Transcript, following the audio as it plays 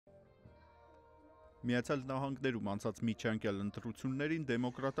Միացյալ Նահանգներում անցած միջանկյալ ընտրություններին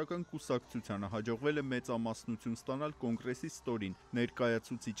դեմոկրատական կուսակցությանը հաջողվել է մեծամասնություն ստանալ Կոնգրեսի ստորին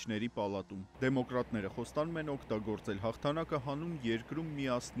ներկայացուցիչների պալատում։ Դեմոկրատները խոստանում են օգտագործել հաղթանակը հանուն երկրում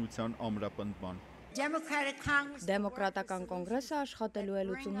միասնության ամրապնդման։ Դեմոկրատական կոնգրեսը աշխատելու է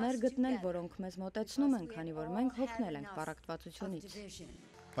լուծումներ գտնել, որոնք մեզ մոտեցնում են, քանի որ մենք հոգնել ենք պառակտվածությունից։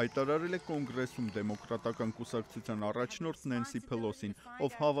 Հայտարարել է Կոնգրեսում դեմոկրատական կուսակցության առաջնորդ Նենսի Փելոսին,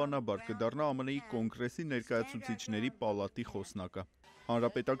 ով հավանաբար կդառնա ԱՄՆ-ի Կոնգրեսի ներկայացուցիչների պալատի խոսնակը։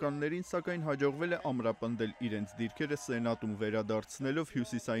 Հանրապետականներին սակայն հաջողվել է ամրապնդել իրենց դիրքերը Սենատում վերադարձնելով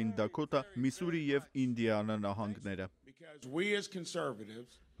հյուսիսային Դաքոթա, Միսուրի և Ինդիանա նահանգները։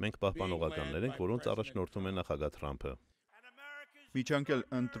 Մենք պահպանողականներ ենք, որոնց առաջնորդում է նախագահ Թրամփը։ Միջանկյալ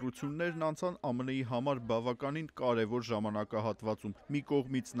ընտրություններն անցան ԱՄՆ-ի համար բավականին կարևոր ժամանակահատվածում։ Մի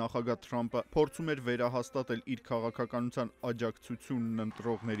կողմից նախագահ Թրամփը փորձում էր վերահաստատել իր քաղաքականության աջակցությունն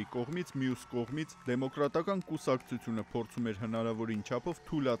ընտրողների կողմից, մյուս կողմից դեմոկրատական կուսակցությունը փորձում էր հնարավորին չափով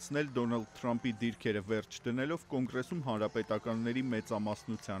թուլացնել Դոնալդ Թրամփի դիրքերը վերջ դնելով Կոնգրեսում հանրապետականների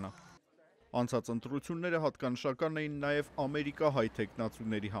մեծամասնությանը։ Անցած ընտրությունները հատկանշական էին նաև ամերիկահայ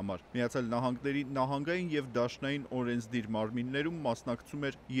թեկնածուների համար։ Միացյալ Նահանգների նահանգային և դաշնային օրենսդիր մարմիններում մասնակցում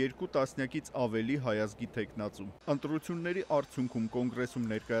էր 2 տասնյակից ավելի հայազգի թեկնածու։ Ընտրությունների արդյունքում Կոնգրեսում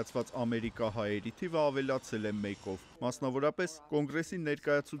ներկայացված ամերիկահայերի թիվը ավելացել է մեկով։ Մասնավորապես, Կոնգրեսի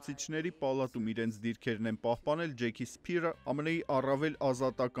ներկայացուցիչների պալատում իրենց դիրքերն են պահպանել Ջեքի Սփիրը ԱՄՆ-ի առավել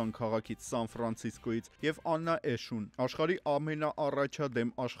ազատական քաղաքից Սան Ֆրանցիսկոյից և Աննա Էշուն, աշխարհի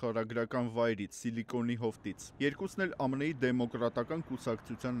ամենաառաջադեմ աշխարհագրական վայրից Սիլիկոնի հովտից։ Երկուսն էլ ԱՄՆ-ի դեմոկրատական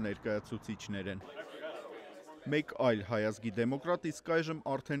կուսակցության ներկայացուցիչներ են։ Մեկ այլ հայազգի դեմոկրատ իսկ այժմ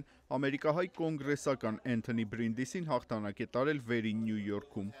արդեն ամերիկահայ կոնգրեսական Էնթոնի Բրինդիսին հաղթանակ է տարել վերին Նյու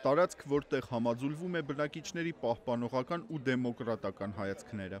Յուրքում։ Տարածք, որտեղ համաձուլվում է բնակիչների պահպանողական ու դեմոկրատական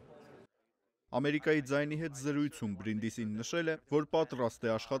հայացքները։ Ամերիկայի ձայնի հետ զրույցում Բրինդիսին նշել է, որ պատրաստ է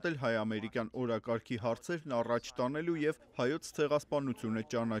աշխատել հայ-ամերիկյան օրակարգի հարցերն առաջ տանելու և հայոց ցեղասպանությունը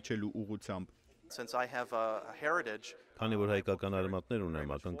ճանաչելու ուղղությամբ։ Քանի որ հայկական արմատներ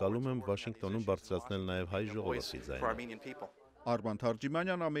ունեմ, ակնկալում եմ Վաշինգտոնում բարձրացնել նաև հայ ժողովրդի ձայնը։ Արման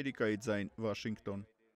Թարջիմանյան, Ամերիկայի ձայն, Վաշինգտոն։